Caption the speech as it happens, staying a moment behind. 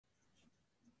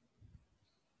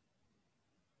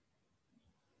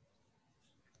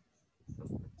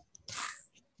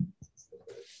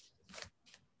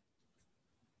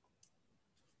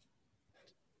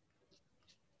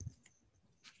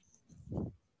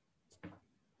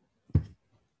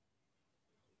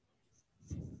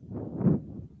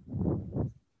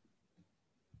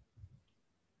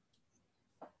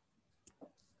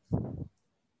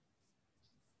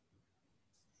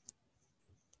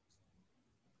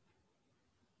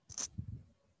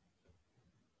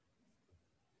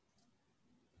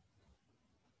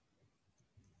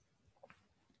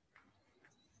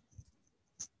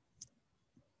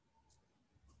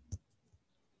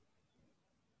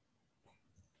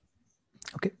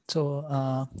Okay, so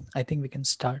I think we can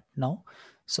start now.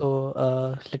 So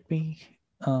let me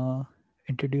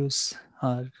introduce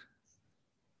our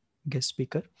guest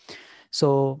speaker.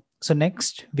 So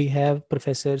next we have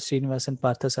Professor Srinivasan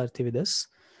Parthasarathy with us.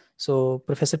 So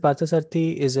Professor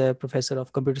Parthasarathy is a professor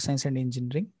of computer science and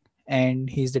engineering, and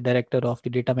he's the director of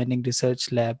the data mining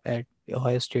research lab at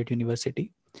Ohio State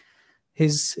University.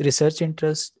 His research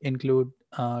interests include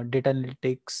data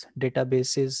analytics,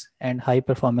 databases, and high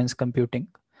performance computing.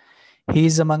 He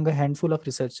is among a handful of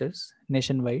researchers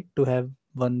nationwide to have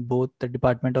won both the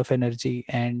Department of Energy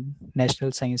and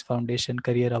National Science Foundation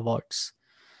Career Awards.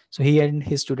 So he and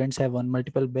his students have won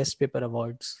multiple Best Paper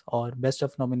Awards or Best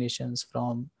of Nominations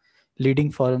from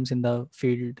leading forums in the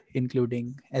field,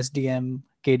 including SDM,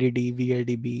 KDD,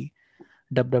 VLDB,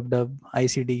 WWW,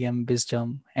 ICDM,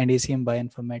 Wisdom, and ACM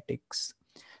Bioinformatics.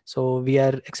 So we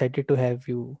are excited to have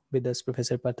you with us,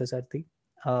 Professor Parthasarathy.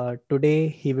 Today,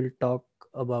 he will talk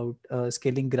about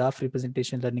scaling graph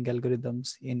representation learning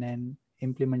algorithms in an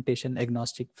implementation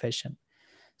agnostic fashion.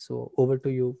 So over to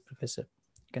you, Professor.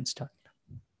 You can start.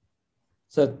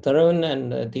 So Tarun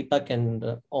and Deepak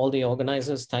and all the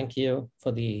organizers, thank you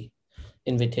for the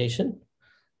invitation.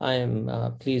 I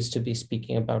am pleased to be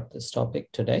speaking about this topic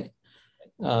today.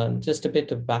 Just a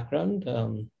bit of background.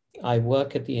 I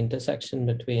work at the intersection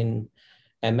between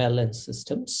ML and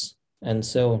systems. And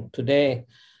so today,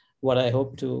 what I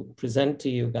hope to present to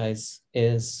you guys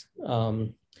is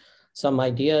some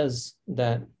ideas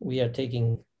that we are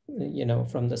taking,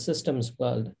 from the systems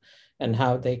world and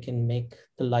how they can make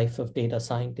the life of data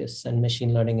scientists and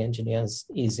machine learning engineers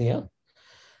easier.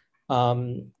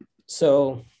 The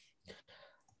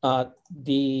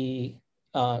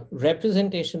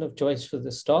representation of choice for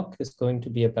this talk is going to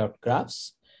be about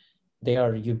graphs. They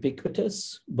are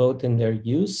ubiquitous, both in their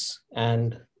use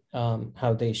and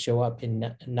how they show up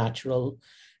in natural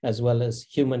as well as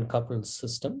human coupled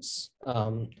systems.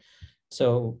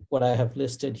 So what I have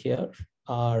listed here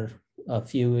are a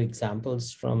few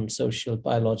examples from social,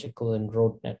 biological, and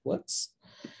road networks.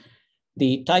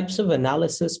 The types of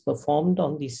analysis performed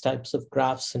on these types of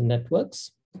graphs and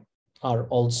networks are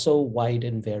also wide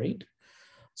and varied.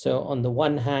 So on the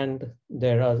one hand,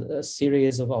 there are a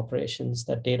series of operations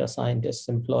that data scientists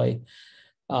employ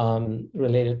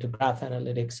related to graph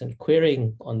analytics and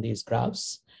querying on these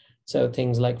graphs. So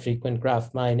things like frequent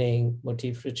graph mining,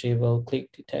 motif retrieval, clique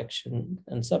detection,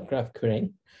 and subgraph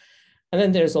querying. And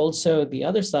then there's also the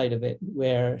other side of it,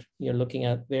 where you're looking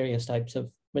at various types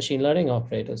of machine learning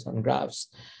operators on graphs,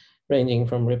 ranging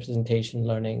from representation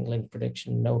learning, link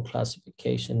prediction, node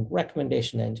classification,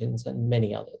 recommendation engines, and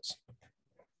many others.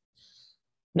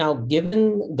 Now,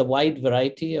 given the wide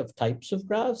variety of types of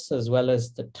graphs, as well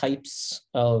as the types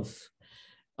of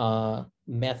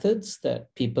methods that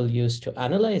people use to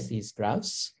analyze these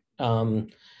graphs, we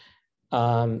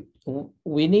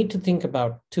need to think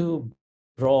about two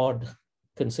broad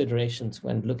considerations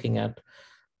when looking at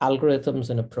algorithms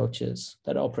and approaches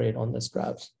that operate on these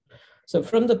graphs. So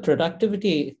from the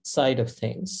productivity side of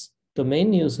things,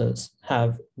 domain users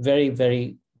have very,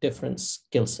 very different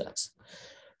skill sets.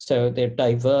 So they're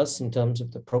diverse in terms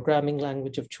of the programming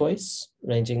language of choice,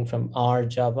 ranging from R,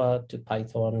 Java, to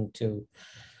Python, to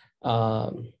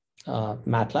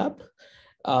MATLAB,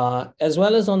 as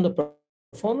well as on the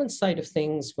performance side of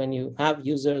things. When you have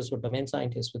users or domain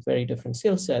scientists with very different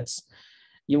skill sets,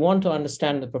 you want to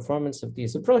understand the performance of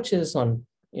these approaches on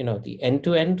the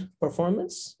end-to-end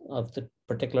performance of the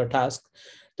particular task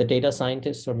the data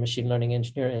scientist or machine learning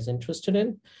engineer is interested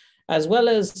in, as well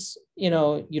as,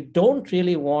 you don't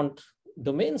really want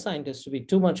domain scientists to be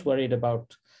too much worried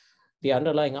about the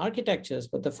underlying architectures,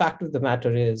 but the fact of the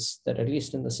matter is that at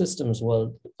least in the systems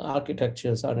world,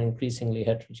 architectures are increasingly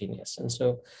heterogeneous. And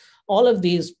so all of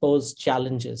these pose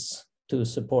challenges to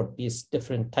support these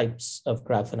different types of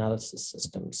graph analysis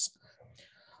systems.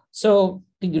 So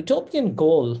the utopian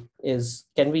goal is,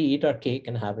 can we eat our cake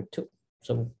and have it too?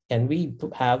 So can we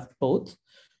have both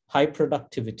high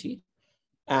productivity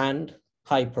and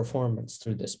high performance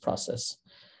through this process?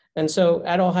 And so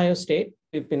at Ohio State,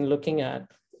 we've been looking at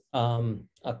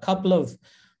a couple of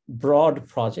broad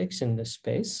projects in this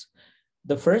space.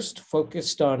 The first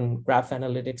focused on graph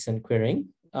analytics and querying,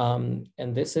 and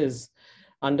this is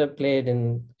underplayed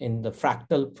in the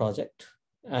Fractal project,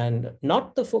 and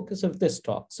not the focus of this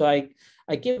talk. So I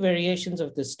give variations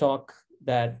of this talk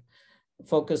that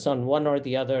focus on one or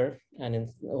the other. And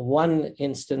in one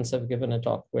instance, I've given a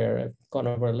talk where I've gone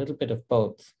over a little bit of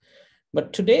both.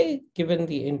 But today, given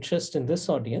the interest in this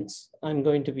audience, I'm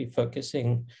going to be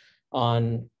focusing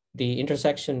on the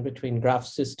intersection between graph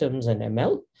systems and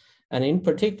ML, And in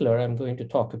particular, I'm going to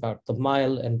talk about the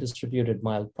MILE and distributed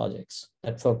MILE projects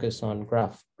that focus on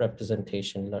graph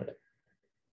representation learning.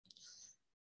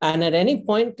 And at any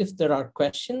point, if there are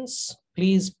questions,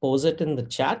 please pose it in the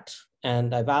chat.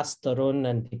 And I've asked Tarun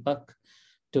and Deepak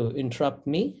to interrupt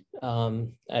me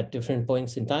at different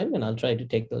points in time, and I'll try to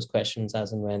take those questions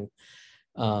as and when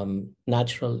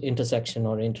natural intersection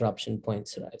or interruption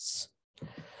points arise.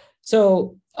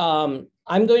 So I'm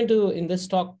going to, in this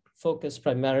talk, focus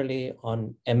primarily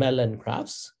on ML and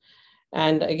graphs.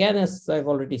 And again, as I've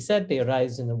already said, they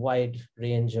arise in a wide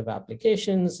range of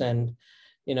applications and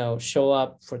show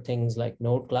up for things like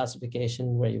node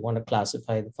classification, where you want to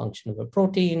classify the function of a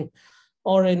protein,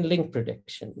 or in link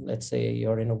prediction. Let's say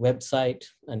you're in a website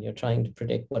and you're trying to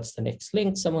predict what's the next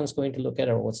link someone's going to look at,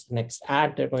 or what's the next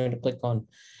ad they're going to click on.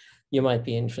 You might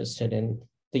be interested in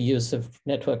the use of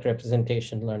network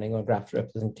representation learning or graph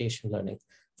representation learning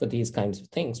for these kinds of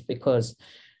things, because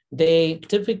they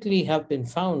typically have been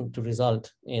found to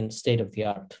result in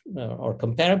state-of-the-art or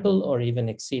comparable or even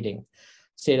exceeding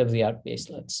state-of-the-art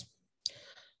baselines.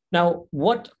 Now,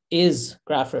 what is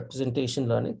graph representation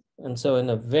learning? And so in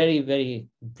a very, very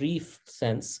brief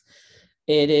sense,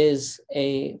 it is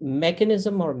a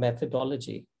mechanism or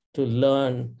methodology to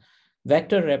learn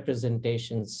vector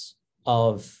representations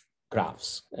of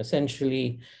graphs.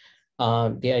 Essentially,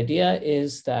 the idea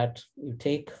is that you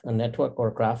take a network or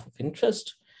graph of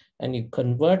interest and you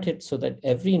convert it so that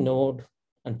every node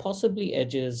and possibly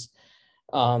edges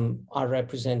are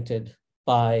represented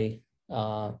by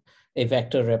a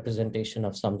vector representation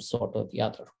of some sort or the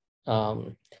other.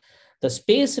 The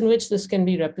space in which this can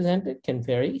be represented can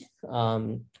vary,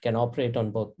 can operate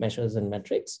on both measures and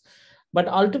metrics. But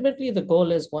ultimately, the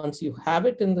goal is once you have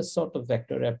it in this sort of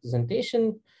vector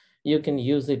representation, you can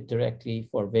use it directly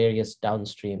for various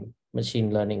downstream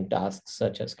machine learning tasks,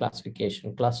 such as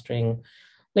classification, clustering,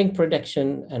 link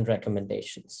prediction, and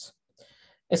recommendations.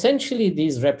 Essentially,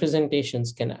 these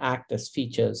representations can act as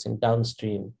features in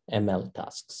downstream ML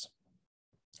tasks.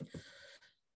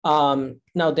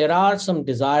 Now, there are some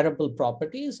desirable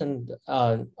properties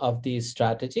of these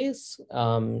strategies.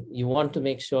 You want to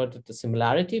make sure that the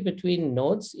similarity between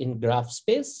nodes in graph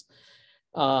space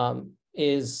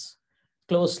is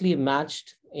closely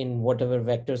matched in whatever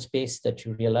vector space that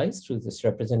you realize through this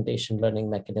representation learning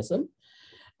mechanism.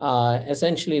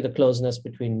 Essentially, the closeness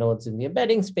between nodes in the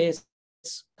embedding space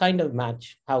kind of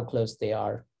match how close they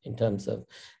are in terms of,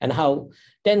 and how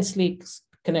densely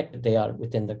connected they are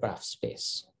within the graph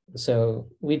space. So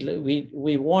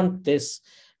we want this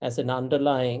as an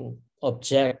underlying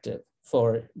objective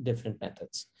for different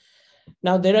methods.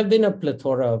 Now, there have been a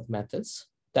plethora of methods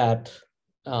that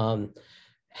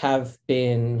have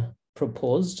been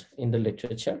proposed in the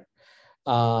literature,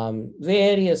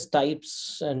 various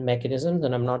types and mechanisms,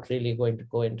 and I'm not really going to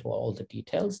go into all the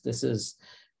details. This is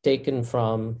taken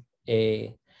from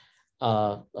a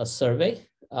survey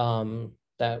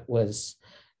that was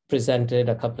presented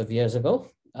a couple of years ago.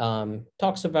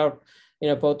 Talks about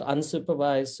both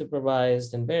unsupervised,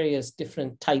 supervised, and various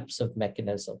different types of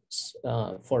mechanisms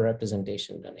for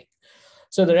representation learning.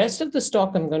 So the rest of this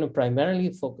talk, I'm going to primarily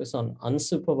focus on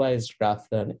unsupervised graph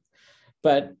learning,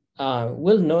 but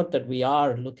we'll note that we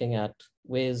are looking at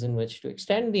ways in which to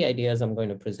extend the ideas I'm going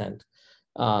to present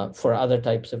for other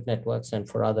types of networks and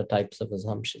for other types of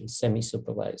assumptions,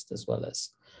 semi-supervised as well as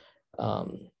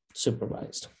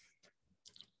supervised.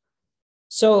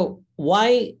 So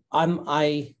why am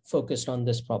I focused on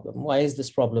this problem? Why is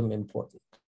this problem important?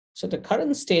 So the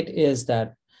current state is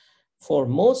that for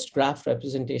most graph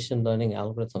representation learning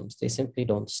algorithms, they simply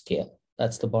don't scale.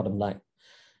 That's the bottom line.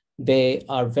 They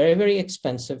are very, very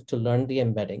expensive to learn the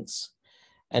embeddings.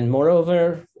 And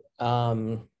moreover, the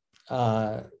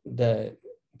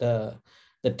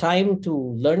time to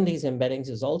learn these embeddings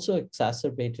is also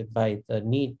exacerbated by the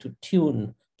need to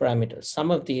tune parameters.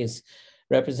 Some of these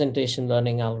representation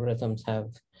learning algorithms have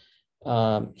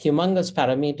humongous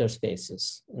parameter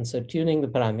spaces. And so tuning the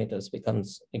parameters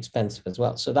becomes expensive as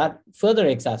well. So that further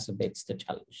exacerbates the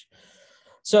challenge.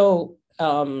 So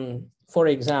for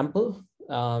example,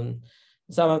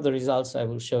 some of the results I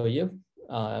will show you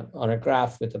on a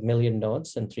graph with 1 million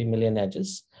nodes and 3 million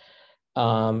edges.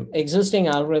 Existing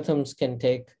algorithms can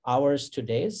take hours to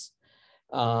days,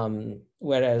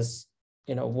 whereas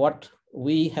what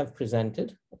we have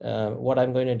presented, what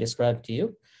I'm going to describe to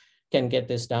you, can get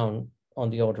this down on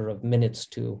the order of minutes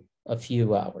to a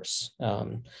few hours.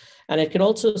 And it can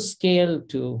also scale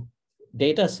to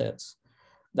data sets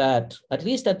that, at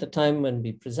least at the time when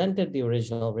we presented the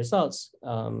original results,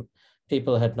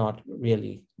 people had not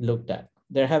really looked at.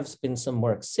 There has been some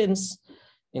work since,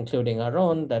 including our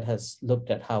own, that has looked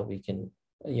at how we can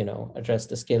address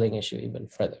the scaling issue even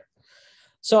further.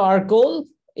 So our goal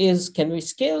is, can we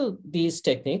scale these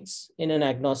techniques in an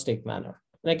agnostic manner?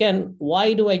 And again,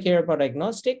 why do I care about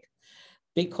agnostic?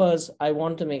 Because I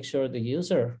want to make sure the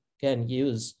user can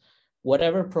use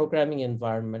whatever programming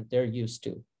environment they're used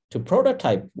to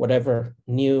prototype whatever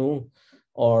new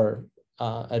or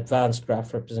advanced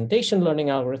graph representation learning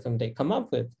algorithm they come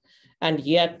up with, and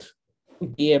yet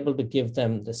be able to give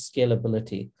them the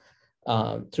scalability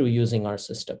through using our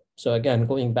system. So again,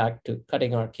 going back to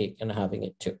cutting our cake and having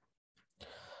it too.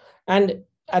 And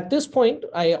at this point,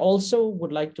 I also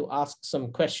would like to ask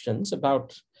some questions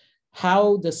about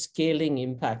how the scaling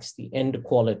impacts the end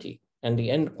quality, and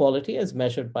the end quality is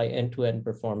measured by end-to-end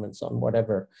performance on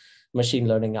whatever machine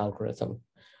learning algorithm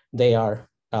they are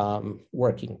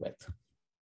working with.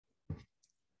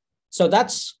 So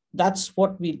that's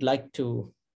what we'd like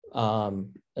to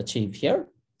achieve here.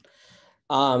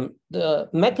 The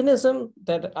mechanism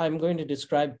that I'm going to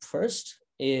describe first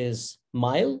is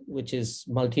MILE, which is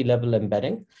multi-level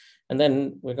embedding. And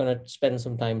then we're going to spend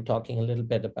some time talking a little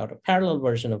bit about a parallel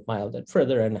version of MILE that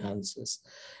further enhances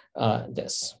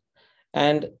this.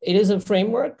 And it is a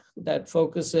framework that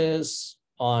focuses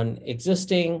on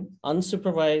existing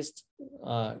unsupervised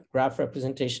graph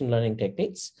representation learning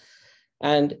techniques.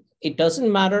 And it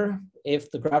doesn't matter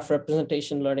if the graph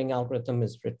representation learning algorithm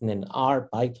is written in R,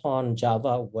 Python,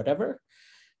 Java, whatever.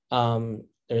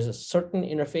 There's a certain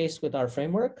interface with our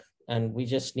framework, and we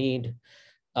just need,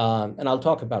 and I'll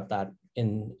talk about that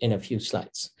in a few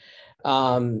slides.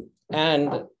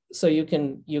 And so you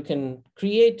can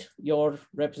create your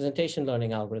representation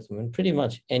learning algorithm in pretty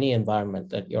much any environment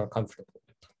that you're comfortable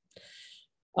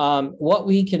with. What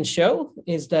we can show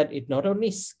is that it not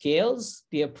only scales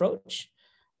the approach,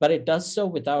 but it does so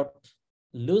without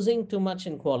losing too much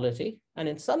in quality. And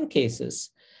in some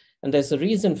cases, and there's a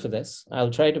reason for this,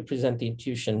 I'll try to present the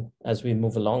intuition as we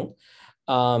move along,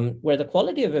 where the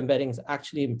quality of embeddings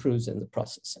actually improves in the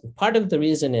process. And part of the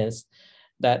reason is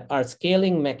that our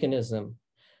scaling mechanism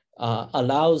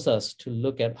allows us to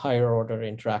look at higher order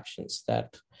interactions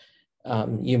that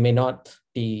you may not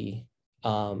be,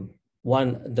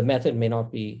 the method may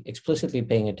not be explicitly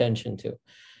paying attention to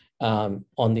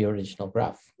on the original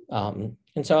graph.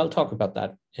 And so I'll talk about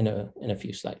that in a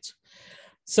few slides.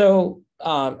 So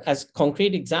as a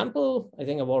concrete example, I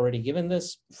think I've already given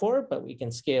this before, but we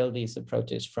can scale these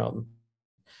approaches from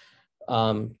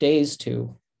days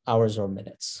to hours or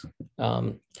minutes.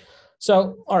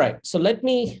 So, all right, so let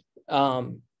me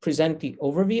present the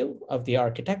overview of the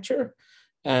architecture,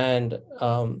 and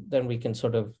then we can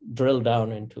sort of drill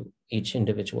down into each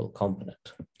individual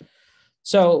component.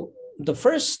 So the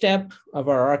first step of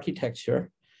our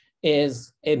architecture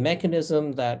is a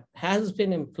mechanism that has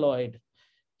been employed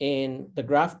in the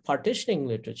graph partitioning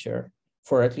literature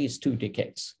for at least 2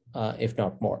 decades, if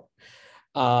not more.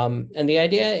 And the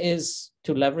idea is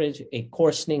to leverage a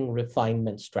coarsening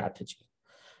refinement strategy.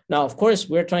 Now, of course,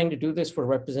 we're trying to do this for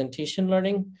representation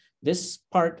learning. This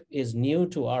part is new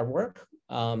to our work.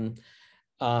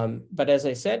 But as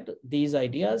I said, these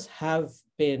ideas have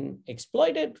been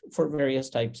exploited for various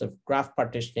types of graph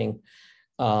partitioning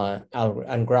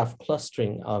and graph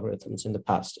clustering algorithms in the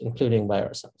past, including by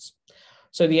ourselves.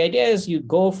 So the idea is you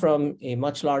go from a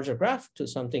much larger graph to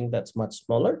something that's much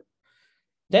smaller.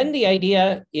 Then the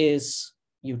idea is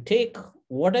you take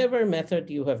whatever method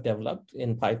you have developed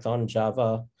in Python,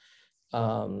 Java,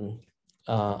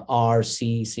 R,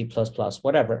 C, C++,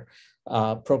 whatever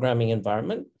programming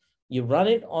environment, you run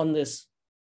it on this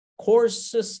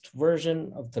coarsest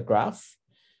version of the graph,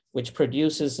 which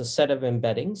produces a set of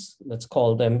embeddings. Let's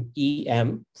call them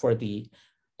EM for the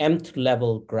mth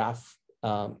level graph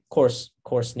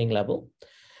coarsening level.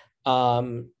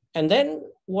 And then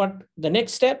what the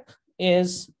next step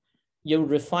is, you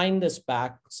refine this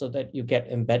back so that you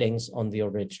get embeddings on the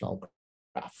original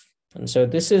graph. And so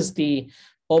this is the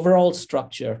overall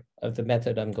structure of the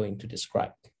method I'm going to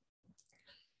describe.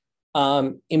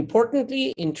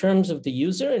 Importantly, in terms of the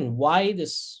user and why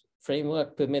this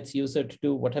framework permits user to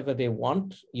do whatever they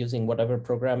want using whatever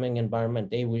programming environment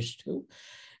they wish to,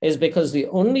 is because the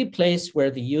only place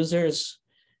where the user's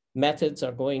methods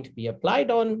are going to be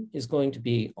applied on is going to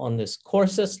be on this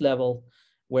coarsest level,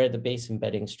 where the base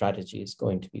embedding strategy is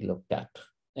going to be looked at.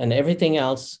 And everything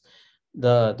else,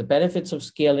 the benefits of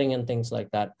scaling and things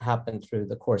like that happen through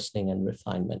the coarsening and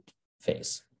refinement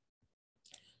phase.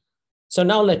 So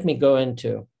now let me go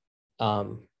into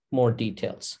more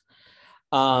details.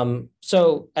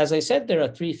 So as I said, there are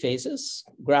 3 phases: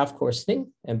 graph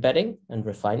coarsening, embedding, and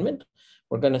refinement.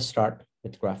 We're going to start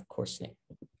with graph coarsening.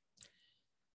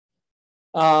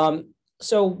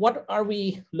 So what are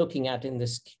we looking at in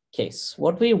this case?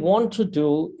 What we want to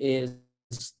do is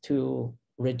to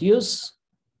reduce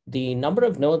the number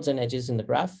of nodes and edges in the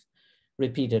graph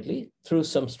repeatedly through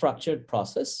some structured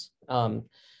process.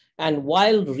 And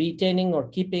while retaining or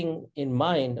keeping in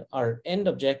mind our end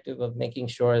objective of making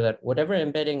sure that whatever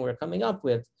embedding we're coming up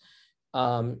with,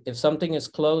 if something is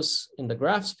close in the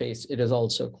graph space, it is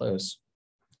also close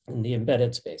in the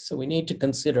embedded space. So we need to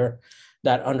consider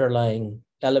that underlying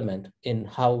element in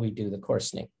how we do the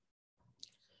coarsening.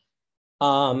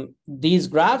 These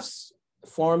graphs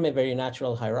form a very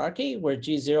natural hierarchy where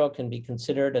G0 can be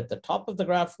considered at the top of the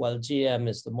graph, while GM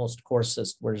is the most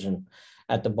coarsest version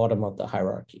at the bottom of the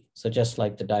hierarchy. So just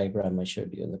like the diagram I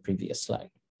showed you in the previous slide.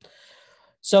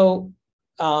 So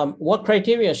what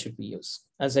criteria should we use?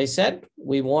 As I said,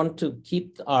 we want to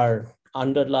keep our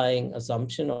underlying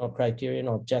assumption or criterion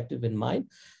or objective in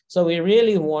mind. So we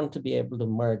really want to be able to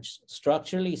merge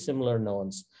structurally similar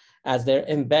nodes as their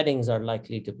embeddings are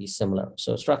likely to be similar.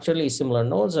 So structurally similar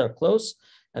nodes are close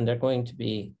and they're going to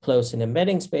be close in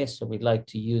embedding space. So we'd like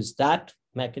to use that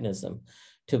mechanism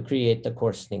to create the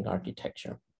coarsening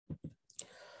architecture.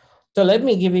 So let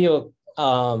me give you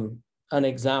an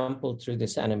example through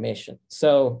this animation.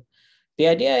 So the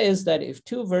idea is that if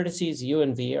two vertices U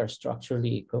and V are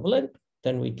structurally equivalent,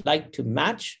 then we'd like to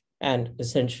match and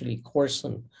essentially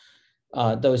coarsen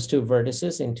those two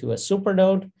vertices into a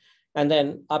supernode and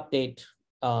then update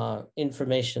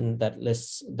information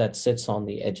that sits on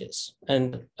the edges.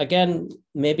 And again,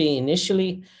 maybe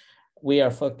initially we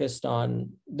are focused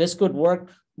on this could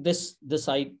work.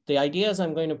 The ideas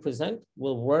I'm going to present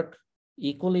will work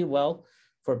equally well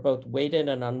for both weighted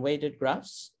and unweighted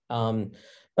graphs.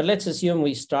 But let's assume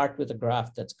we start with a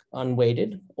graph that's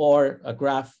unweighted or a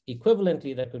graph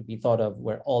equivalently that could be thought of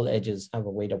where all edges have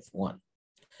a weight of 1.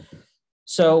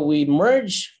 So we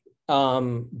merge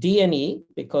D and E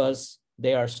because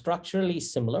they are structurally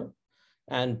similar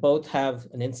and both have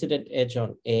an incident edge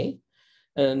on A.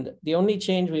 And the only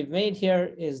change we've made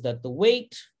here is that the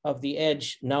weight of the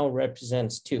edge now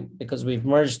represents 2 because we've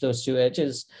merged those two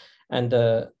edges. And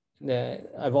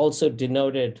I've also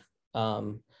denoted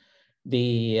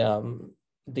the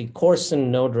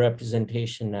coarsen node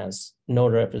representation as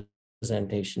node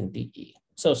representation DE.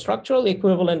 So structural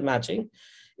equivalent matching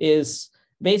is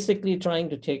basically trying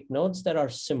to take nodes that are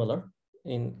similar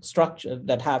in structure,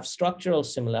 that have structural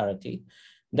similarity,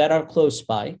 that are close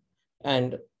by,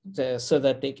 and so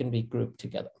that they can be grouped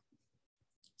together.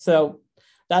 So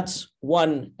that's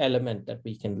one element that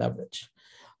we can leverage.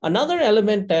 Another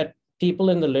element that people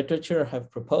in the literature have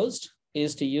proposed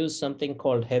is to use something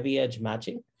called heavy edge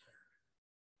matching,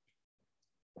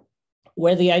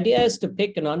 where the idea is to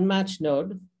pick an unmatched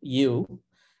node, U,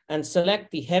 and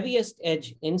select the heaviest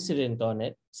edge incident on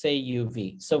it, say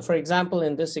UV. So for example,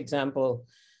 in this example,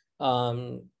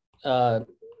 in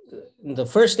the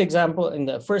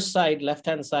first side,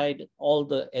 left-hand side, all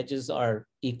the edges are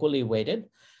equally weighted.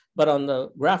 But on the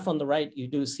graph on the right, you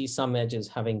do see some edges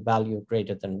having value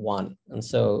greater than 1. And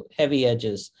so heavy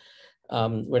edges,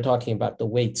 we're talking about the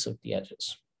weights of the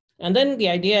edges. And then the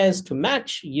idea is to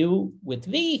match U with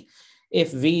V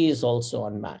if V is also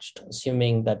unmatched,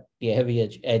 assuming that the heavy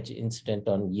edge incident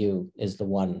on U is the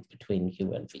one between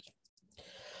U and V.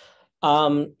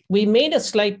 We made a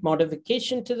slight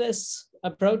modification to this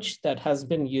approach that has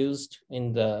been used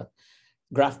in the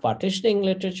graph partitioning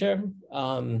literature.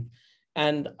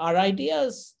 And our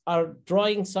ideas are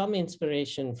drawing some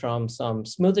inspiration from some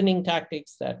smoothing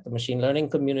tactics that the machine learning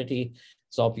community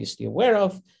is obviously aware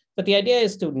of. But the idea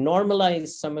is to normalize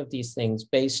some of these things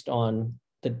based on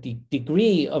the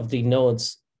degree of the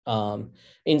node's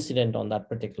incident on that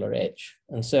particular edge.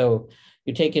 And so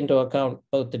you take into account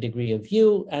both the degree of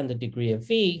U and the degree of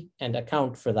V and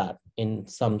account for that in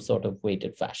some sort of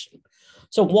weighted fashion.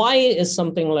 So why is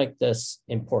something like this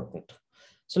important?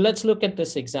 So let's look at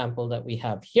this example that we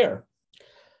have here.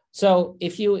 So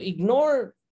if you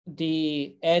ignore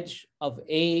the edge of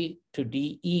A to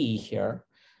DE here,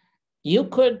 you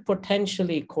could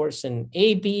potentially coarsen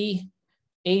AB,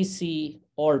 AC,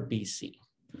 or BC.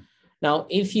 Now,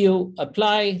 if you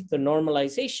apply the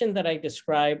normalization that I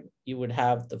described, you would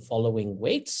have the following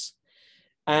weights,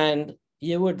 and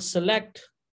you would select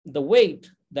the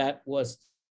weight that was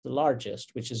the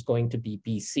largest, which is going to be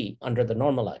BC under the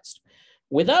normalized.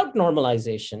 Without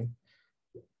normalization,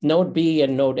 node B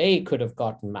and node A could have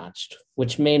gotten matched,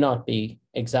 which may not be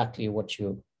exactly what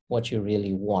you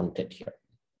really wanted here.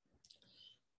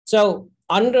 So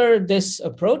under this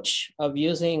approach of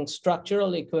using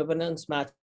structural equivalence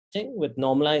matching with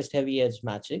normalized heavy edge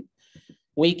matching,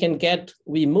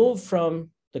 we move from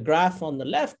the graph on the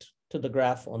left to the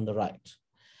graph on the right.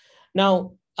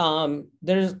 Now,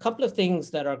 there's a couple of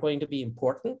things that are going to be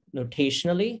important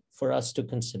notationally for us to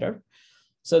consider.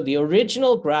 So the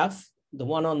original graph, the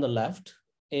one on the left,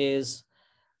 is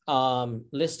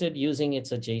listed using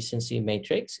its adjacency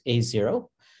matrix, A0.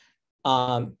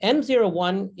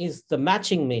 M01 is the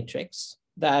matching matrix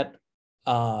that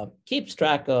keeps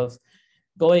track of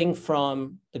going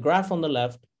from the graph on the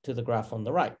left to the graph on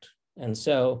the right. And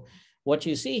so what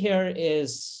you see here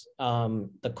is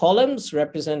the columns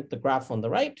represent the graph on the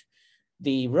right,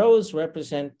 the rows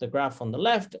represent the graph on the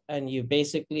left, and you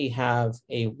basically have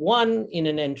a 1 in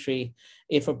an entry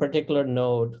if a particular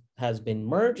node has been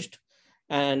merged,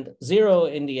 and 0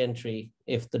 in the entry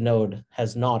if the node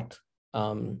has not,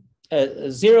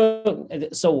 0.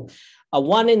 So a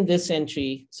 1 in this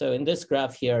entry, so in this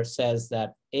graph here, says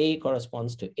that A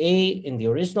corresponds to A in the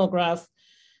original graph.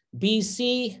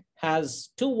 BC has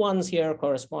 2 1s here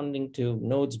corresponding to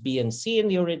nodes B and C in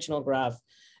the original graph,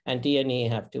 and D and E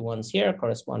have 2 1s here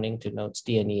corresponding to nodes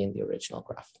D and E in the original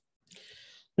graph.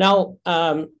 Now,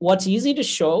 what's easy to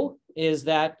show is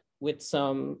that with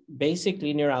some basic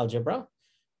linear algebra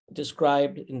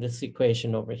described in this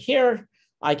equation over here,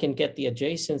 I can get the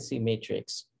adjacency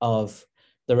matrix of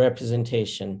the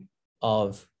representation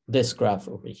of this graph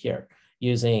over here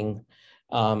using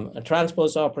a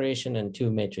transpose operation and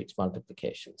 2 matrix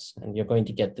multiplications. And you're going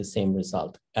to get the same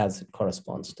result as it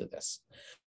corresponds to this.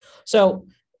 So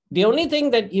the only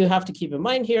thing that you have to keep in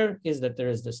mind here is that there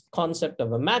is this concept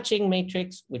of a matching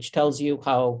matrix, which tells you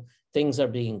how things are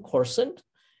being coarsened.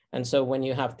 And so when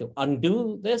you have to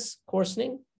undo this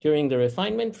coarsening during the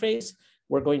refinement phase,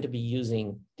 we're going to be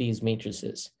using these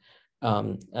matrices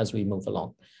as we move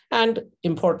along. And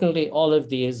importantly, all of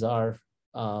these are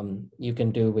you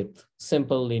can do with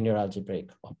simple linear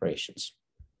algebraic operations.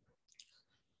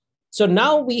 So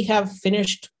now we have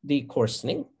finished the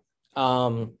coarsening.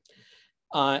 And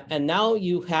now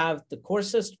you have the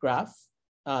coarsest graph.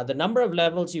 The number of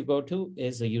levels you go to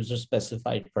is a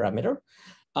user-specified parameter.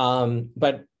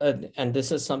 And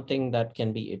this is something that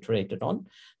can be iterated on.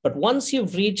 But once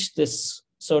you've reached this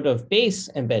sort of base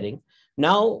embedding,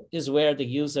 now is where the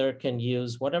user can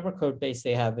use whatever code base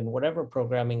they have in whatever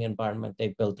programming environment they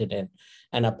built it in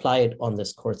and apply it on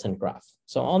this coarsened graph.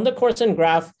 So on the coarsened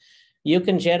graph, you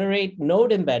can generate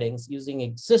node embeddings using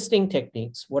existing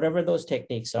techniques, whatever those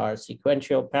techniques are,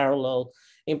 sequential, parallel,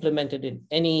 implemented in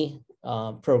any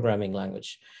programming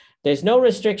language. There's no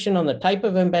restriction on the type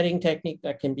of embedding technique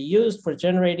that can be used for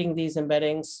generating these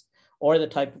embeddings or the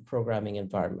type of programming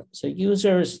environment. So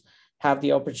users have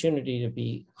the opportunity to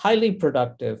be highly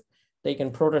productive. They can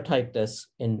prototype this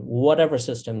in whatever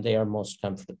system they are most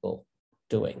comfortable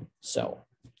doing. So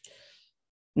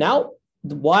now,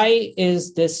 why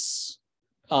is this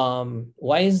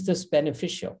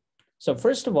beneficial? So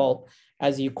first of all,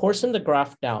 as you coarsen the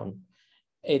graph down,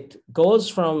 it goes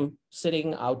from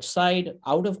sitting outside,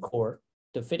 out of core,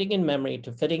 to fitting in memory,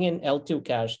 to fitting in L2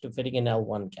 cache, to fitting in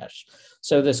L1 cache.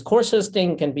 So this coarsest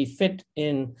thing can be fit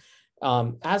in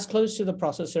as close to the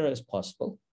processor as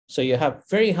possible. So you have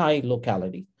very high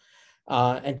locality.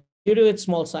 And due to its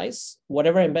small size,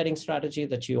 whatever embedding strategy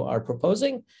that you are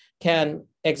proposing can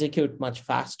execute much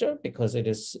faster because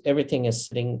everything is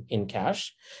sitting in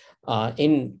cache,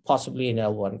 possibly in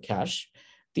L1 cache.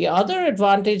 The other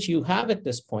advantage you have at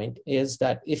this point is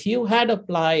that if you had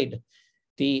applied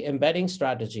the embedding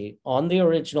strategy on the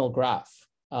original graph,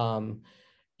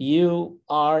 you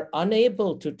are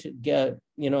unable to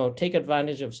take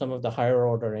advantage of some of the higher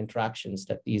order interactions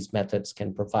that these methods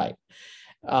can provide.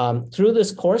 Through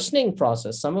this coarsening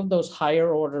process, some of those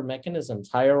higher order mechanisms,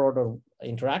 higher order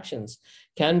interactions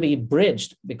can be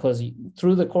bridged because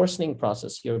through the coarsening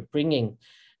process, you're bringing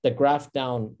the graph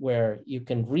down where you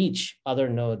can reach other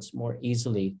nodes more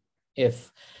easily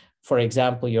if, for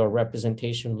example, your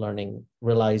representation learning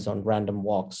relies on random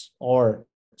walks or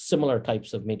similar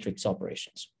types of matrix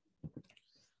operations.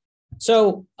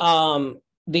 So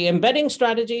the embedding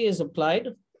strategy is applied,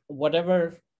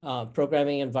 whatever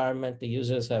programming environment the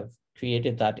users have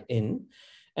created that in.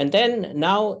 And then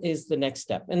now is the next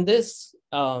step. And this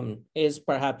is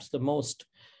perhaps the most,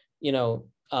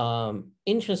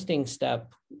 interesting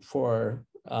step for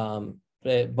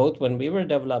both when we were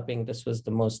developing, this was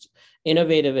the most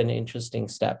innovative and interesting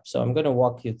step. So I'm going to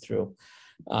walk you through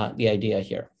the idea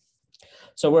here.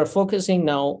 So we're focusing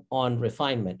now on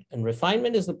refinement. And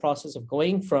refinement is the process of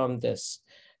going from this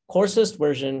coarsest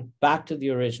version back to the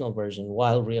original version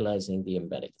while realizing the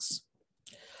embeddings.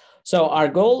 So our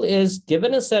goal is,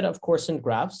 given a set of coarsened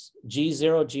graphs,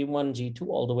 G0, G1, G2,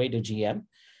 all the way to GM,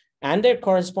 and their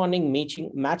corresponding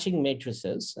matching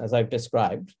matrices, as I've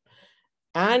described,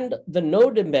 and the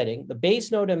node embedding, the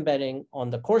base node embedding on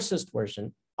the coarsest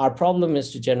version, our problem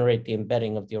is to generate the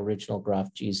embedding of the original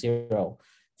graph G0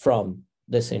 from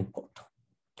this input.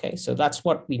 Okay, so that's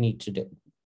what we need to do.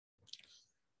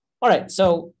 All right,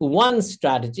 so one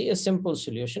strategy, a simple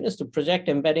solution, is to project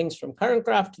embeddings from current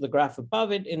graph to the graph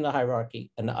above it in the hierarchy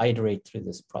and iterate through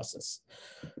this process.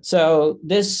 So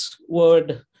this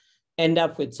would end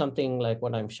up with something like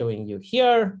what I'm showing you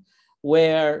here,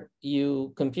 where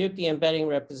you compute the embedding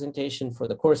representation for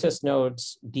the coarsest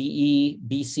nodes, DE,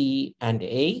 BC, and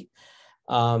A,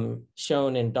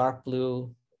 shown in dark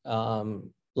blue,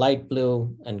 light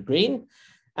blue, and green.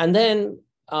 And then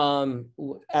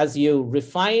as you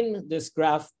refine this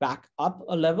graph back up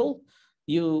a level,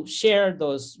 you share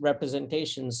those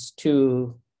representations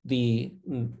to the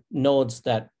nodes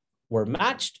that were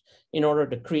matched in order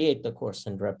to create the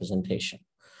coarsened representation.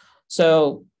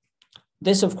 So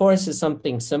this, of course, is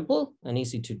something simple and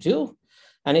easy to do,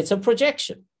 and it's a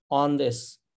projection on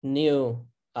this new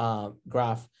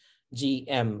graph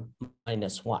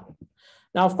GM-1.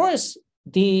 Now, of course,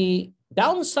 the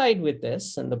downside with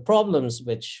this and the problems,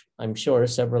 which I'm sure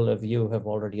several of you have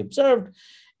already observed,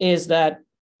 is that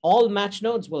all match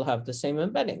nodes will have the same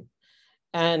embedding.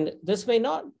 And this may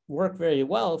not work very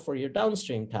well for your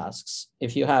downstream tasks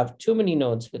if you have too many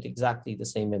nodes with exactly the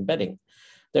same embedding.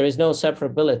 There is no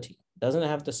separability, doesn't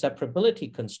have the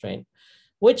separability constraint,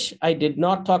 which I did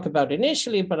not talk about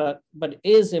initially, but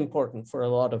is important for a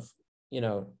lot of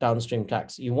downstream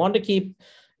tasks. You want to keep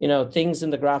things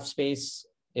in the graph space,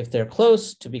 if they're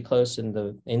close, to be close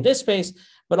in this space,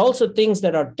 but also things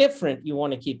that are different, you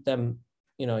want to keep them,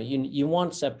 you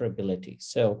want separability.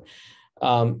 So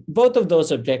both of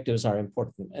those objectives are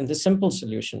important, and the simple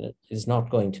solution is not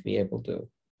going to be able to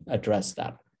address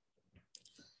that.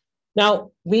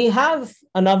 Now, we have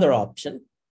another option,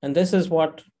 and this is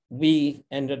what we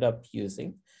ended up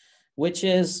using, which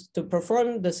is to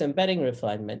perform this embedding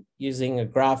refinement using a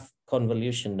graph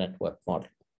convolution network model.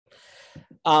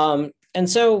 And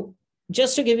so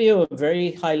just to give you a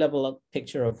very high level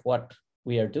picture of what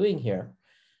we are doing here,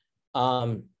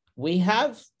 we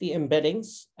have the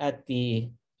embeddings at the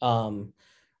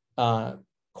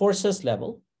coarsest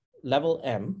level, level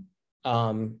M,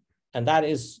 and that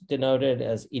is denoted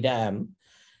as eta M.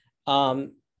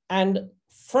 And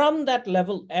from that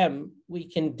level M, we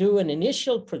can do an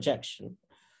initial projection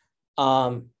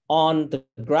on the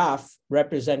graph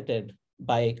represented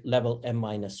by level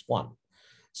M-1.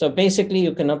 So basically,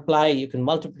 you can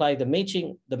multiply the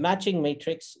matching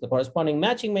matrix, the corresponding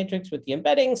matching matrix with the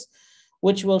embeddings,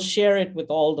 which will share it with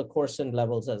all the coarsened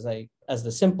levels as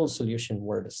the simple solution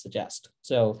were to suggest.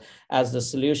 So as the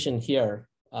solution here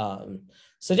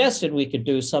suggested, we could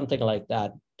do something like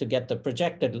that to get the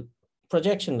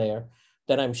projection layer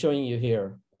that I'm showing you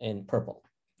here in purple.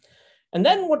 And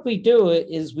then what we do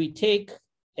is we take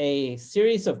a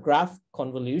series of graph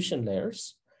convolution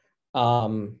layers,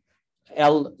 without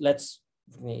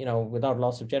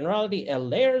loss of generality, L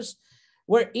layers,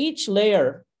 where each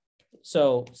layer,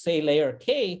 so say layer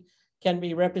K, can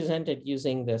be represented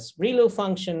using this ReLU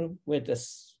function with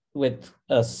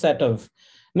a set of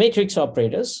matrix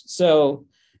operators. So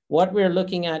what we're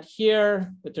looking at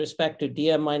here with respect to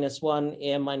DM-1,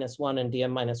 AM-1, and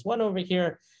DM-1 over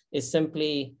here is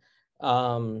simply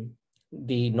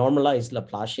the normalized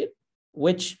Laplacian,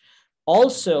 which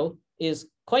also is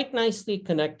quite nicely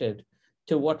connected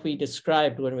to what we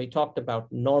described when we talked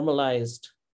about normalized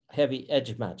heavy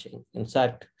edge matching. In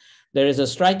fact, there is a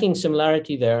striking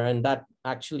similarity there, and that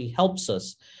actually helps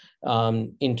us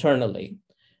internally.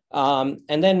 And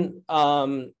then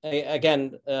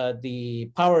again,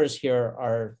 the powers here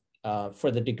are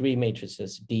for the degree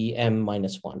matrices,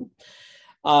 DM-1.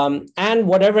 And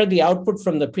whatever the output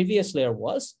from the previous layer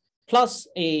was, plus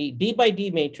a D by D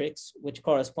matrix, which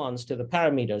corresponds to the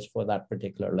parameters for that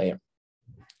particular layer.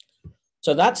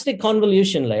 So that's the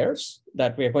convolution layers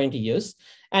that we're going to use.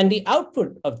 And the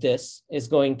output of this is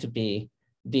going to be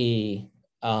the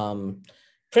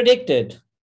predicted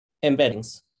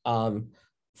embeddings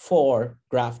for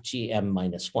graph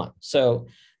GM-1. So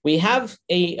we have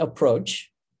an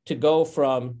approach to go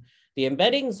from the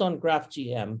embeddings on graph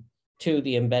GM to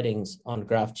the embeddings on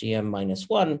graph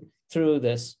GM-1 through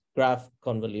this graph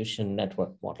convolution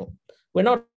network model. We're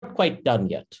not quite done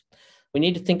yet. We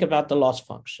need to think about the loss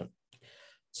function.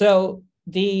 So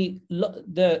the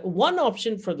one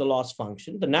option for the loss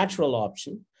function, the natural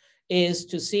option, is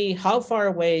to see how far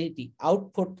away the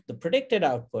output, the predicted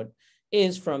output,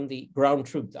 is from the ground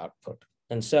truth output.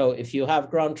 And so if you have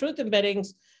ground truth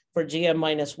embeddings for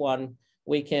GM-1,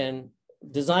 we can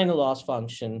design a loss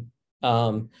function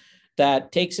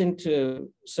that takes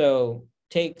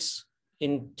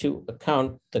into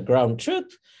account the ground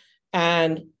truth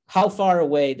and how far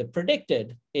away the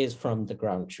predicted is from the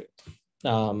ground truth.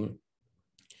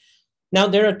 Now,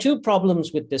 there are two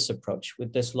problems with this approach,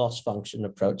 with this loss function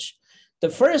approach. The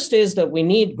first is that we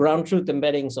need ground truth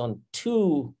embeddings on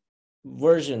two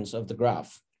versions of the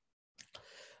graph,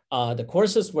 the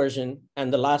coarsest version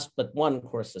and the last but one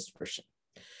coarsest version.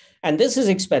 And this is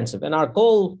expensive. And our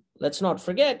goal, let's not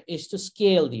forget, is to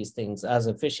scale these things as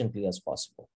efficiently as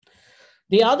possible.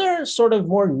 The other sort of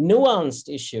more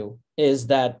nuanced issue is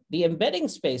that the embedding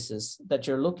spaces that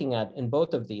you're looking at in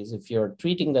both of these, if you're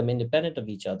treating them independent of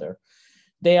each other,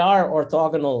 they are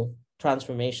orthogonal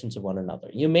transformations of one another.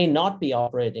 You may not be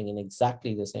operating in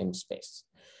exactly the same space.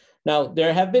 Now,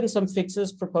 there have been some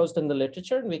fixes proposed in the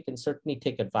literature, and we can certainly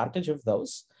take advantage of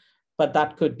those, but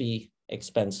that could be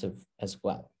expensive as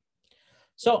well.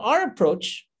 So our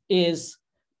approach is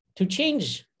to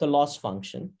change the loss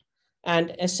function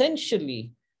and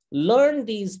essentially learn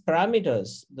these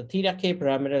parameters, the theta k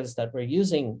parameters that we're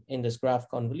using in this graph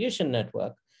convolution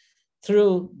network,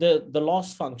 through the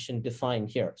loss function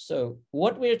defined here. So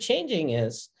what we're changing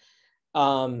is,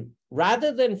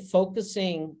 rather than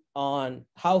focusing on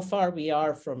how far we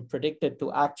are from predicted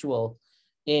to actual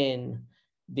in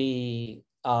the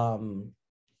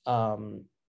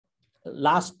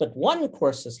last but one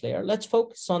coarsest layer, let's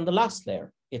focus on the last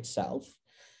layer itself.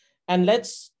 And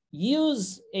let's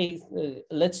use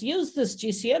this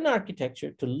GCN architecture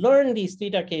to learn these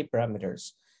theta k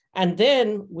parameters. And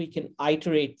then we can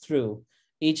iterate through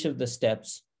each of the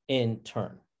steps in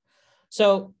turn.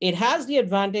 So it has the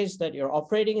advantage that you're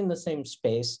operating in the same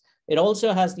space. It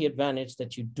also has the advantage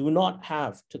that you do not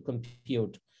have to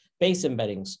compute base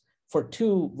embeddings for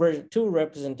two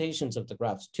representations of the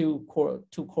graphs, two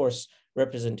coarse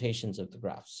representations of the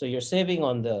graphs. So you're saving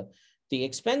on the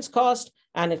expense cost,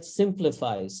 and it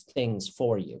simplifies things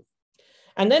for you.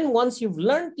 And then once you've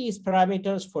learned these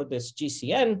parameters for this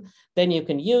GCN, then you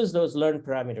can use those learned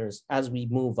parameters as we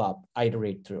move up,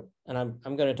 iterate through. And I'm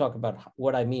going to talk about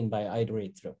what I mean by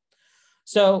iterate through.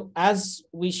 So as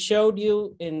we showed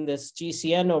you in this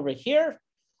GCN over here,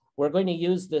 we're going to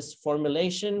use this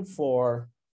formulation for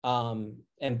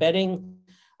embedding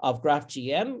of graph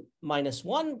GM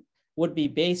 -1 would be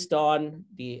based on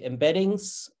the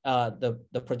embeddings,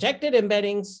 the projected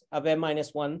embeddings of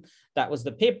M-1, that was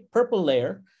the purple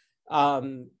layer,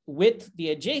 with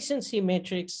the adjacency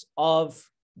matrix of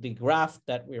the graph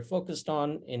that we're focused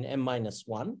on in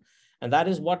M-1. And that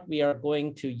is what we are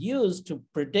going to use to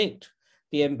predict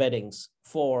the embeddings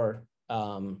for,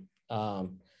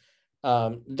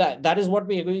 that is what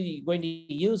we are going to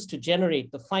use to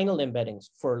generate the final embeddings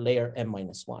for layer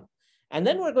M-1. And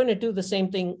then we're going to do the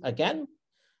same thing again,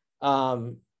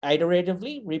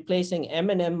 iteratively, replacing M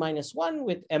and M-1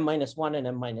 with M-1 and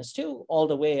M-2 all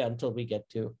the way until we get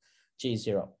to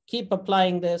G0. Keep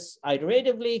applying this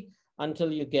iteratively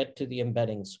until you get to the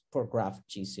embeddings for graph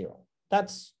G0.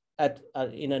 That's,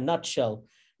 in a nutshell,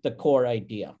 the core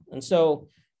idea. And so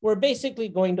we're basically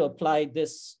going to apply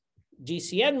this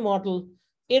GCN model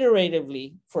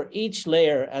iteratively for each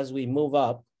layer as we move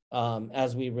up,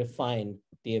 as we refine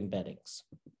the embeddings.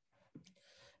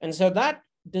 And so that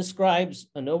describes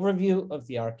an overview of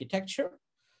the architecture,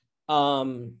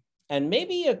 and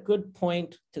maybe a good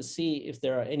point to see if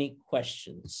there are any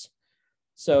questions.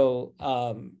 So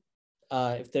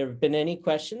if there have been any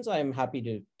questions, I'm happy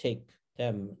to take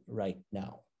them right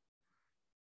now.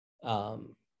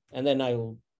 And then I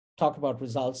will talk about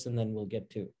results, and then we'll get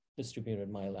to distributed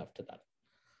mile after that.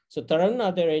 So Tarun,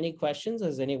 are there any questions?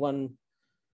 Has anyone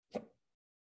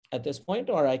at this point,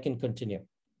 or I can continue?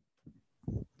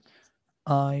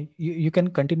 You can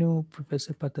continue,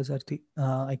 Professor Parthasarathy.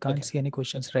 I can't see any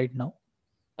questions right now.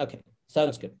 Okay,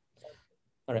 sounds good.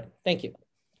 All right, thank you.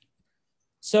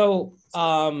 So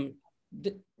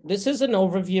this is an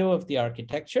overview of the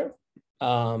architecture.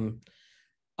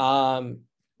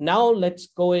 Now let's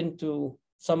go into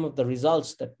some of the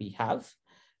results that we have.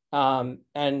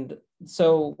 And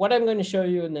so what I'm going to show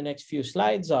you in the next few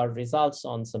slides are results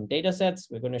on some data sets.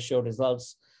 We're going to show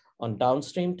results on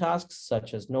downstream tasks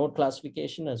such as node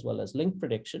classification as well as link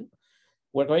prediction.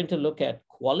 We're going to look at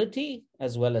quality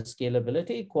as well as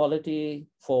scalability. Quality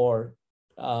for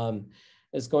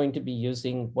is going to be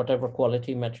using whatever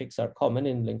quality metrics are common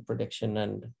in link prediction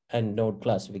and node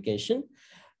classification.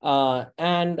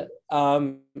 And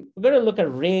we're going to look at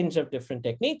a range of different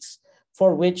techniques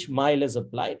for which MILE is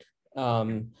applied,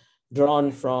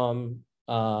 drawn from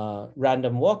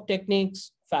random walk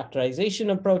techniques,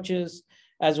 factorization approaches,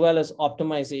 as well as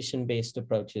optimization-based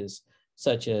approaches,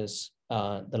 such as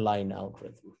the line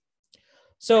algorithm.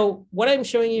 So what I'm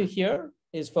showing you here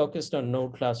is focused on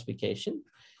node classification.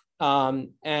 What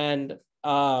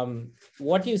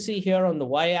you see here on the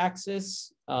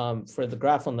y-axis for the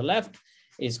graph on the left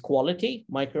is quality,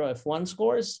 micro F1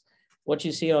 scores. What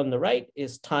you see on the right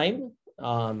is time.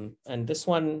 And this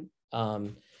one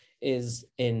is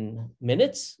in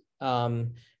minutes.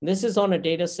 This is on a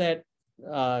data set,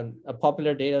 a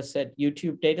popular data set,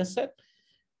 YouTube data set.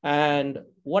 And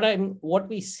what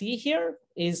we see here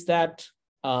is that,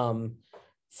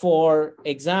 for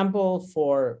example,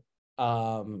 for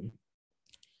the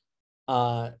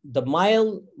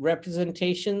mile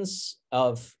representations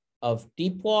of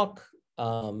deep walk,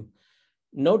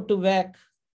 node to vec,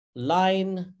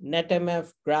 line,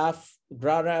 netmf, graph,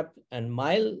 grarep, and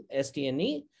mile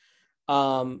SDNE.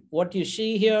 What you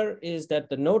see here is that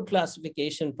the node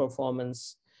classification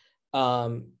performance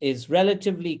is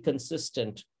relatively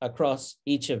consistent across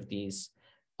each of these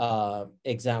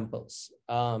examples.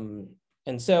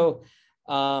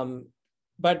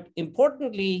 But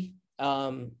importantly,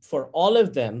 for all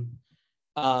of them,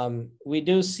 we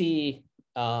do see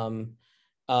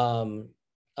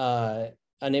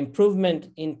an improvement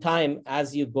in time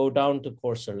as you go down to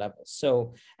coarser levels.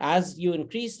 So as you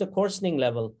increase the coarsening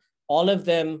level, all of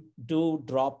them do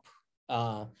drop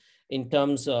in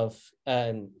terms of,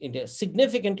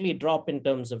 significantly drop in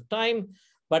terms of time,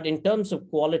 but in terms of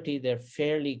quality, they're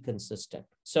fairly consistent.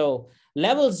 So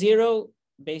level 0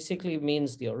 basically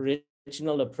means the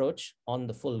original approach on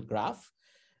the full graph.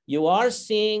 You are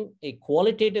seeing a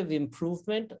qualitative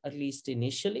improvement, at least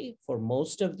initially, for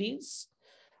most of these.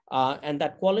 And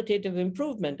that qualitative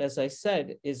improvement, as I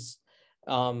said, is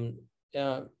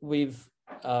we've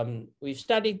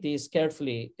studied these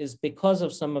carefully, is because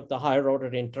of some of the higher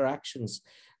order interactions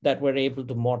that we're able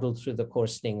to model through the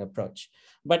coarsening approach.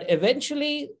 But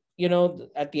eventually,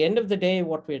 at the end of the day,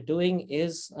 what we're doing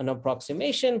is an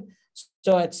approximation.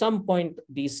 So at some point,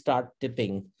 these start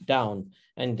dipping down,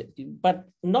 but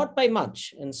not by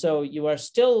much. And so you are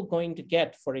still going to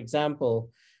get, for example,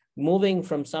 moving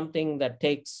from something that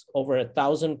takes over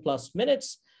 1,000+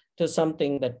 minutes to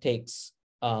something that takes,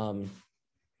 a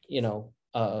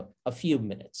few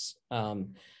minutes.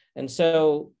 And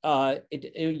so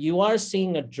you are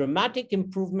seeing a dramatic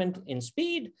improvement in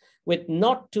speed with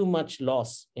not too much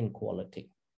loss in quality.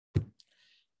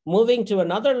 Moving to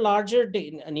an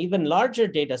even larger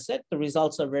data set, the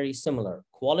results are very similar.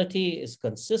 Quality is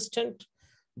consistent,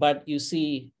 but you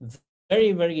see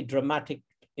very, very dramatic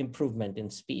improvement in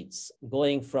speeds,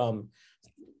 going from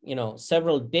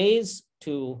several days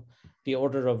to the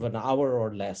order of an hour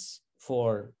or less,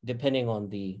 depending on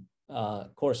the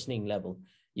coarsening level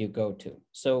you go to.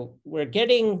 So we're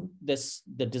getting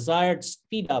the desired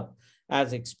speed up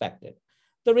as expected.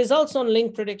 The results on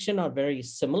link prediction are very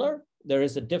similar. There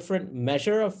is a different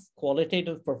measure of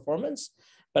qualitative performance,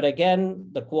 but again,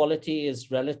 the quality is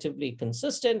relatively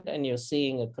consistent, and you're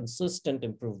seeing a consistent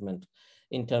improvement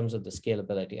in terms of the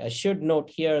scalability. I should note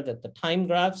here that the time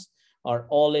graphs are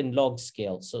all in log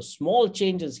scale. So small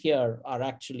changes here are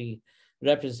actually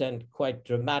represent quite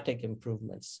dramatic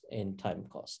improvements in time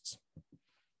costs.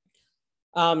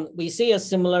 We see a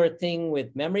similar thing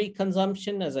with memory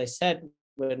consumption. As I said,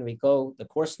 when we go, the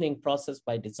coarsening process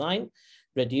by design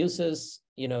reduces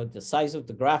the size of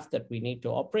the graph that we need to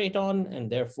operate on, and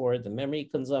therefore the memory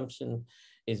consumption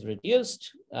is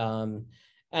reduced.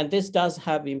 And this does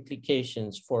have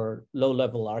implications for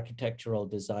low-level architectural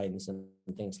designs and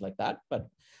things like that, but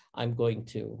I'm going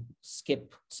to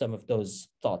skip some of those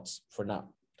thoughts for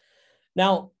now.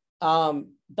 Now,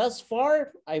 thus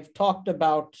far, I've talked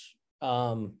about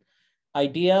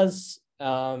ideas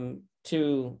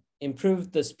to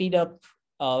improve the speed up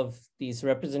of these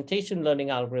representation learning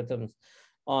algorithms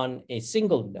on a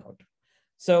single node.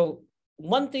 So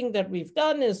one thing that we've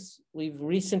done is we've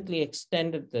recently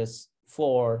extended this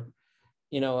for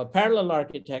a parallel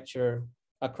architecture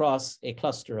across a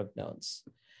cluster of nodes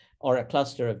or a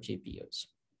cluster of GPUs.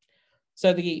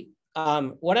 So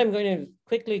what I'm going to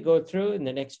quickly go through in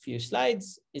the next few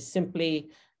slides is simply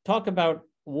talk about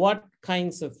what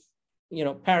kinds of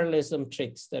parallelism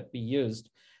tricks that we used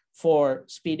for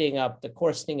speeding up the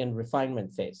coarsening and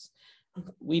refinement phase.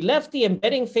 We left the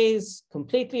embedding phase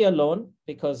completely alone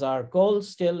because our goal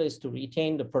still is to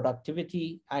retain the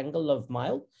productivity angle of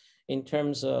MILE in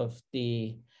terms of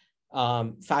the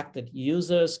fact that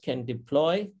users can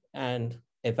deploy and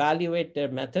evaluate their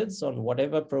methods on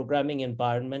whatever programming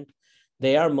environment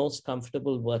they are most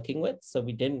comfortable working with. So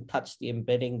we didn't touch the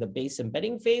base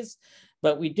embedding phase,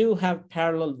 but we do have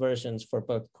parallel versions for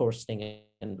both coarsening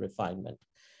and refinement.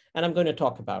 And I'm going to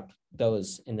talk about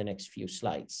those in the next few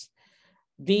slides.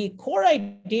 The core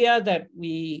idea that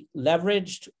we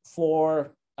leveraged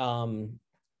for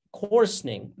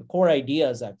coarsening, the core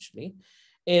ideas actually,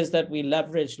 is that we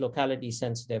leverage locality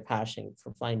sensitive hashing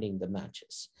for finding the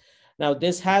matches. Now,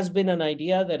 this has been an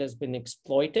idea that has been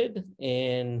exploited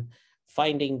in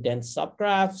finding dense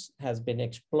subgraphs, has been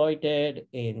exploited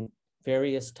in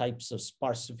various types of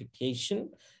sparsification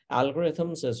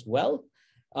algorithms as well.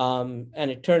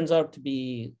 And it turns out to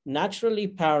be naturally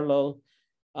parallel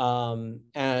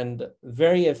and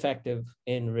very effective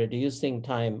in reducing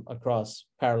time across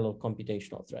parallel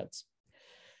computational threads.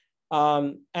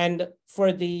 And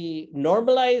for the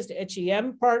normalized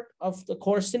HEM part of the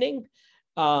coarsening,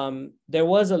 there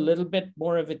was a little bit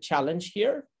more of a challenge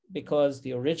here because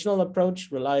the original approach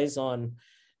relies on,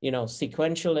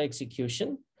 sequential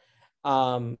execution.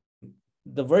 The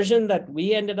version that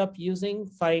we ended up using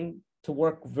find to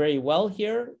work very well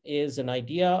here is an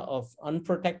idea of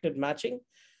unprotected matching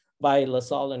by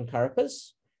LaSalle and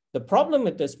Carapaz. The problem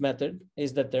with this method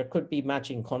is that there could be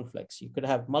matching conflicts. You could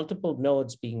have multiple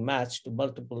nodes being matched to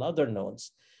multiple other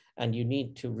nodes, and you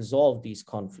need to resolve these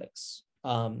conflicts.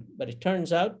 But it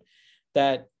turns out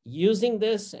that using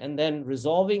this and then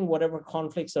resolving whatever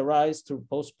conflicts arise through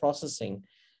post-processing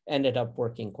ended up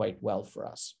working quite well for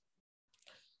us.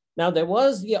 Now, there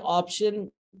was the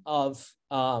option of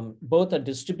both a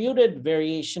distributed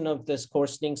variation of this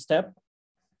coarsening step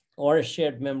or a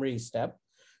shared memory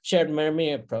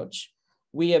approach.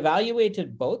 We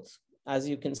evaluated both. As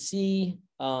you can see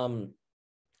from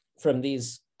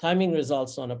these timing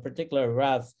results on a particular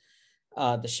graph,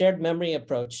 the shared memory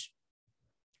approach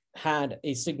had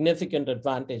a significant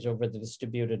advantage over the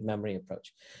distributed memory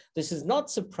approach. This is not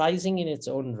surprising in its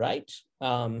own right,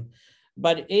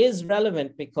 but it is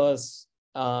relevant because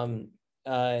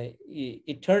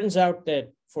it turns out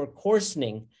that for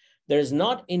coarsening, there's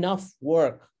not enough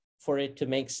work for it to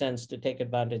make sense to take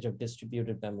advantage of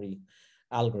distributed memory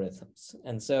algorithms.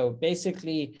 And so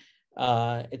basically,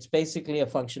 it's basically a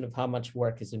function of how much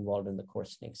work is involved in the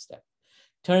coarsening step.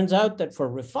 Turns out that for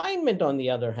refinement, on the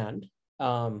other hand,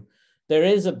 there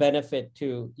is a benefit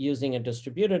to using a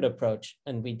distributed approach,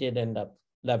 and we did end up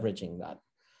leveraging that.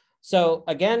 So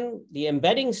again, the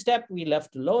embedding step we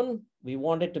left alone. We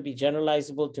want it to be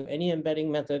generalizable to any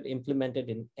embedding method implemented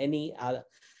in any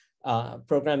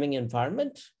programming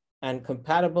environment and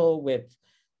compatible with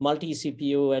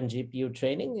multi-CPU and GPU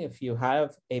training. If you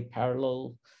have a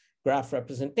parallel graph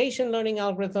representation learning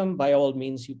algorithm, by all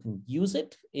means, you can use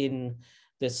it in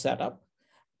this setup.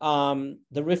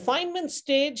 The refinement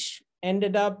stage we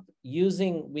ended up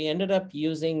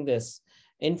using this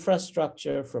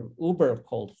infrastructure from Uber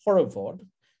called Horovod,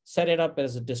 set it up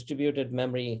as a distributed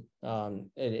memory,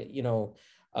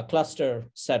 a cluster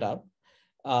setup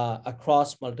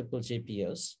across multiple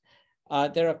GPUs.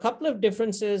 There are a couple of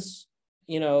differences,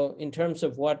 in terms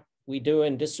of what we do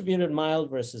in distributed MILE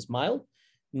versus MILE.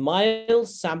 MILE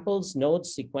samples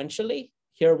nodes sequentially.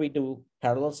 Here we do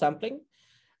parallel sampling.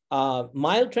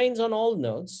 MILE trains on all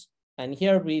nodes. And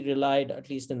here we relied, at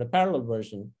least in the parallel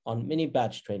version, on mini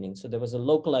batch training. So there was a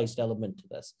localized element to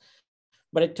this.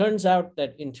 But it turns out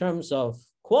that in terms of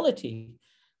quality,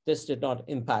 this did not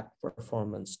impact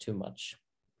performance too much.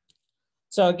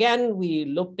 So again, we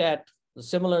looked at a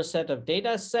similar set of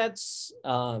data sets.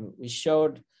 We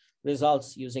showed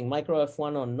results using micro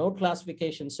F1 on node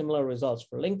classification, similar results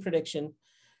for link prediction.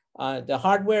 The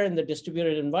hardware in the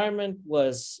distributed environment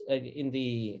was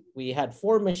we had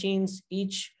 4 machines,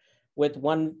 each with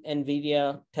one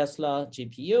NVIDIA Tesla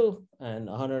GPU and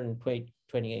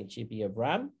 128 GB of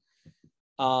RAM.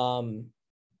 And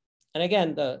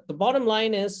again, the bottom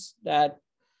line is that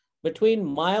between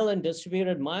MILE and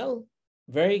distributed MILE,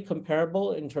 very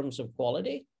comparable in terms of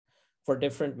quality for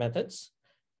different methods.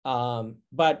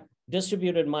 But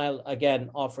distributed MILE, again,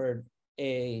 offered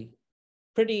a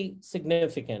pretty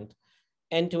significant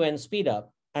end-to-end speed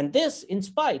up. And this in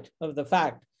spite of the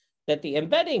fact that the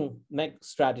embedding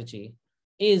strategy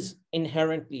is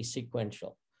inherently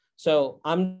sequential. So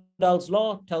Amdahl's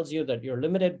law tells you that you're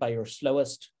limited by your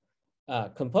slowest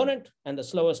component, and the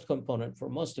slowest component for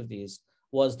most of these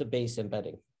was the base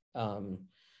embedding.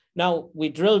 Now, we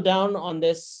drill down on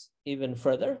this even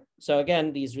further. So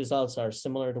again, these results are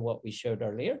similar to what we showed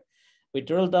earlier. We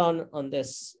drill down on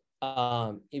this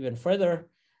even further,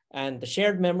 and the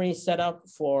shared memory setup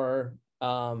for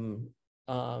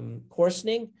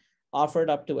coarsening offered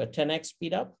up to a 10x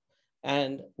speedup.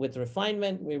 And with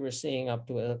refinement, we were seeing up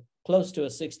to close to a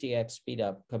 60x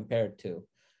speedup compared to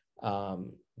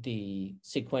the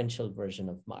sequential version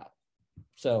of MILE.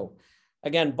 So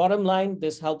again, bottom line,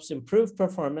 this helps improve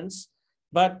performance,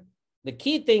 but the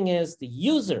key thing is the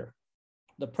user,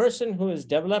 the person who is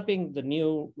developing the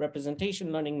new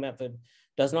representation learning method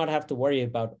does not have to worry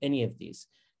about any of these.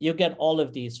 You get all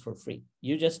of these for free.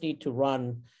 You just need to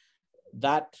run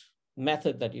that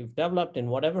method that you've developed in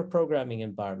whatever programming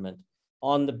environment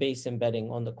on the base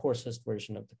embedding on the coarsest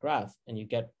version of the graph, and you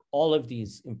get all of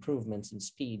these improvements in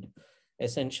speed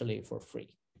essentially for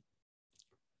free.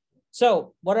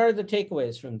 So what are the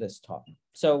takeaways from this talk?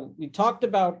 So we talked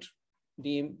about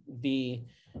the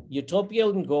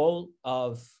utopian goal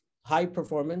of high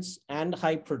performance and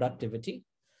high productivity.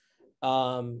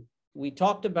 We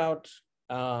talked about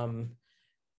an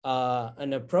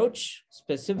approach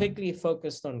specifically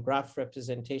focused on graph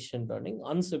representation learning,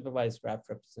 unsupervised graph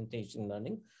representation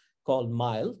learning, called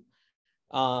MILE.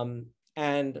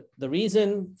 And the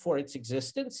reason for its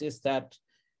existence is that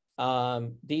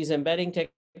these embedding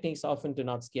techniques often do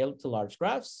not scale to large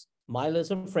graphs. MILE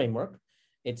is a framework.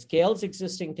 It scales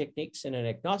existing techniques in an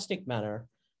agnostic manner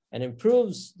and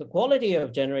improves the quality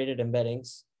of generated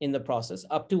embeddings in the process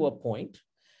up to a point.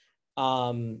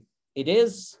 It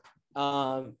is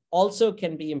also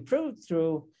can be improved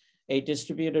through a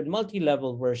distributed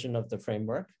multi-level version of the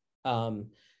framework.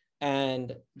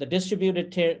 And the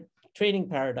distributed training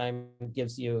paradigm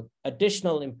gives you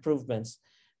additional improvements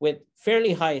with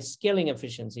fairly high scaling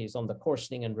efficiencies on the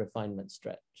coarsening and refinement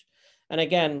stretch. And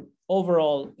again,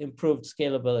 overall improved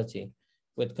scalability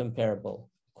with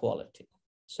comparable quality.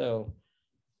 So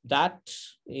that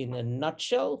in a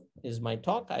nutshell is my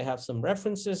talk. I have some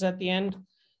references at the end.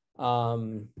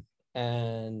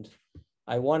 And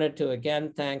I wanted to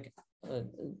again thank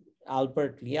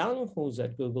Albert Liang, who's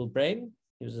at Google Brain.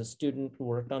 He was a student who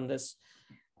worked on this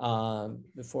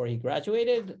before he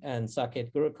graduated, and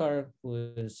Saket Gurukar,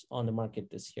 who is on the market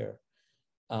this year.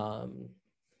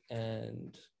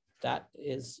 And that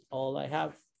is all I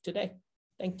have today.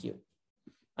 Thank you.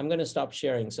 I'm going to stop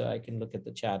sharing so I can look at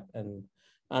the chat and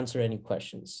answer any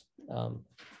questions.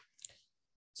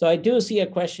 So I do see a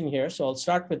question here, so I'll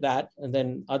start with that, and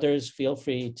then others feel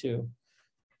free to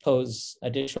pose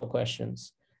additional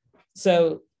questions.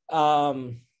 So,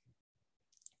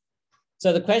 so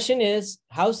the question is,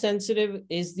 how sensitive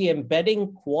is the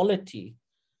embedding quality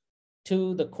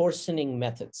to the coarsening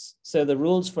methods? So the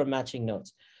rules for matching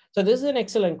nodes. So this is an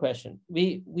excellent question.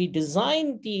 We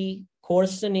designed the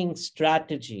coarsening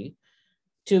strategy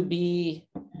to be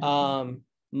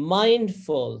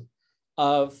mindful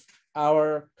of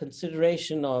our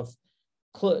consideration of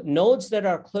nodes that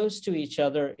are close to each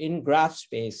other in graph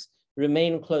space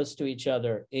remain close to each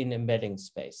other in embedding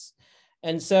space.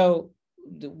 And so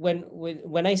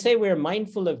when I say we're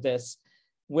mindful of this,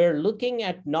 we're looking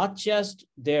at not just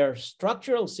their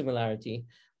structural similarity,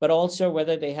 but also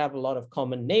whether they have a lot of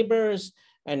common neighbors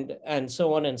and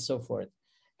so on and so forth.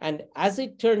 And as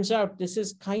it turns out, this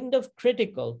is kind of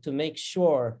critical to make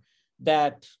sure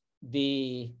that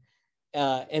the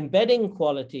embedding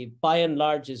quality by and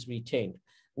large is retained.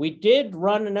 We did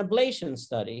run an ablation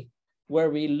study where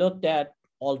we looked at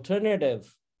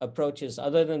alternative approaches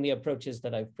other than the approaches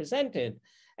that I've presented.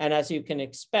 And as you can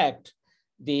expect,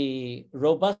 the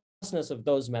robustness of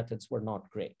those methods were not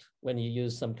great when you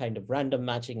use some kind of random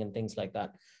matching and things like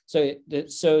that. So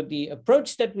the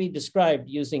approach that we described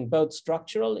using both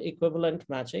structural equivalent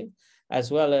matching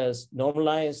as well as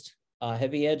normalized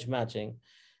heavy edge matching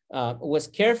was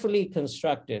carefully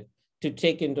constructed to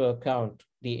take into account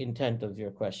the intent of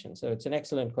your question. So it's an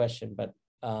excellent question, but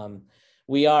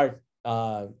we are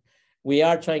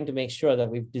trying to make sure that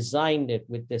we've designed it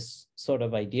with this sort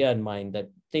of idea in mind, that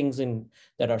things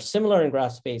that are similar in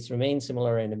graph space remain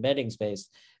similar in embedding space,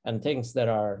 and things that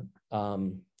are,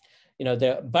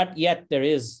 but yet there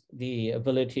is the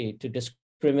ability to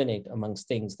discriminate amongst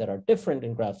things that are different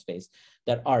in graph space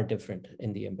that are different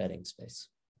in the embedding space.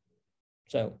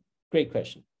 So great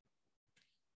question.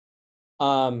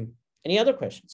 Any other questions?